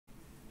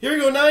Here we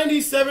go,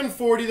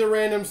 97-40, the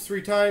randoms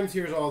 3 times.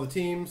 Here's all the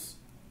teams.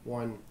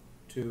 1,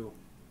 2,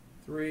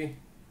 3.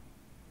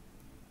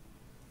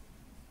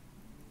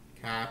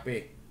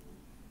 Copy.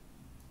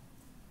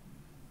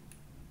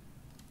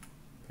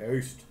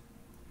 Paste.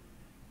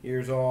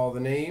 Here's all the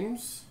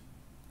names.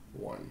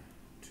 1,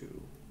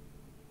 2,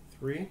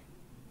 3.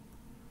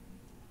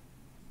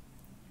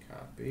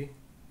 Copy.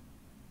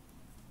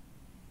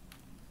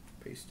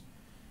 Paste.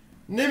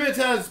 Nimitz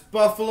has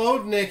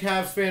Buffalo, Nick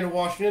Habs fan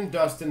Washington,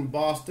 Dustin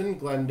Boston,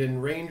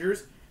 Glendon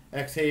Rangers,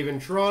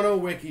 X-Haven Toronto,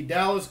 Wiki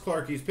Dallas,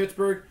 Clarky's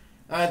Pittsburgh,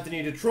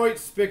 Anthony Detroit,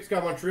 Spick's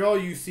got Montreal,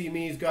 UC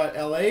Me's got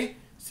LA,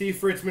 C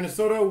Fritz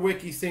Minnesota,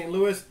 Wiki St.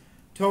 Louis,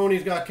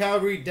 Tony's got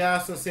Calgary,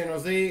 Dassa San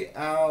Jose,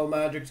 Al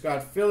Magic's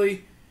got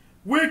Philly,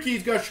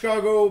 Wiki's got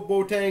Chicago,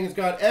 Botang's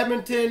got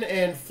Edmonton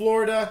and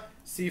Florida,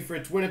 C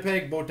Fritz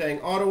Winnipeg,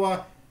 Botang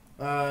Ottawa,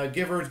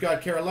 Giver's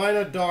got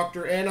Carolina,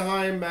 Dr.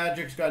 Anaheim,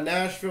 Magic's got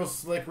Nashville,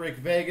 Slick Rick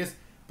Vegas,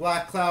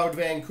 Black Cloud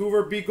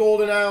Vancouver, B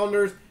Golden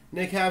Islanders,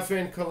 Nick Habs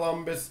fan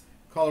Columbus,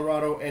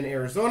 Colorado, and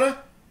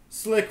Arizona.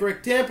 Slick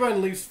Rick Tampa,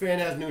 and Leafs fan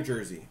has New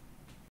Jersey.